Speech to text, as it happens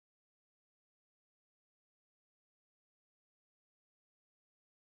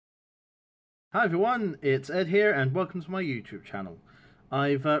Hi everyone, it's Ed here and welcome to my YouTube channel.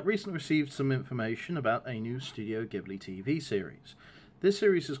 I've recently received some information about a new Studio Ghibli TV series. This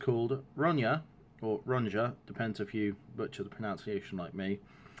series is called Ronia, or Ronja, depends if you butcher the pronunciation like me,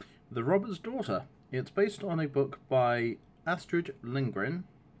 The Robber's Daughter. It's based on a book by Astrid Lindgren,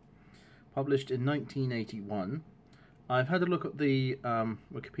 published in 1981. I've had a look at the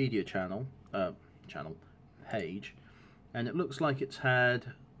Wikipedia page, and it looks like it's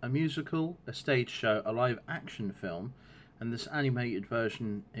had a musical, a stage show, a live action film, and this animated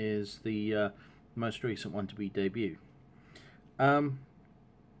version is the most recent one to be debuted.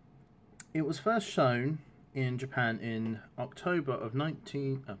 It was first shown in Japan in October of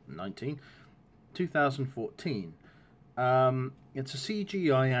 2014. It's a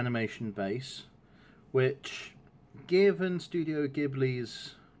CGI animation base, which, given Studio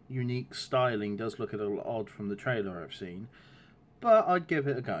Ghibli's unique styling, does look a little odd from the trailer I've seen, but I'd give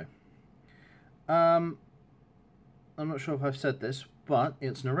it a go. I'm not sure if I've said this, but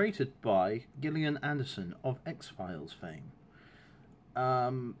it's narrated by Gillian Anderson of X-Files fame.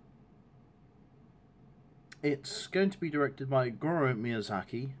 It's going to be directed by Goro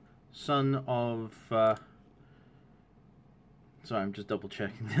Miyazaki, son of... sorry, I'm just double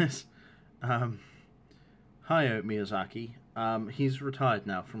checking this. Hayao Miyazaki. He's retired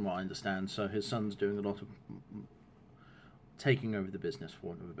now from what I understand, so his son's doing a lot of taking over the business, for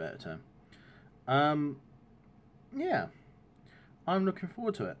want of a better term. Yeah, I'm looking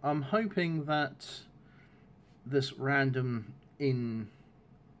forward to it. I'm hoping that this random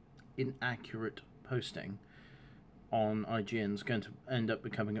inaccurate posting on IGN is going to end up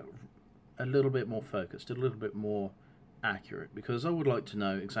becoming a little bit more focused, a little bit more accurate, because I would like to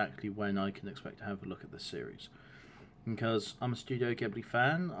know exactly when I can expect to have a look at this series. Because I'm a Studio Ghibli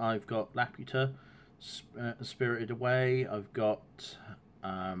fan. I've got Laputa, Spirited Away, I've got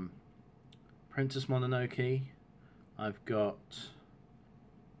Princess Mononoke, I've got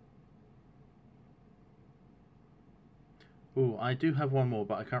I do have one more,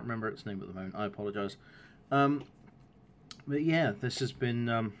 but I can't remember its name at the moment. I apologise. But yeah, this has been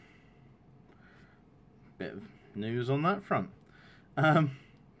a bit of news on that front.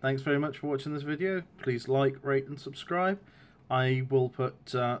 Thanks very much for watching this video. Please like, rate and subscribe. I will put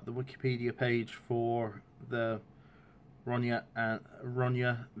the Wikipedia page for the Ronia,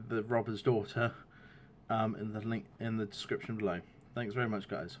 the Robber's Daughter, in the link in the description below. Thanks very much,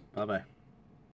 guys. Bye bye.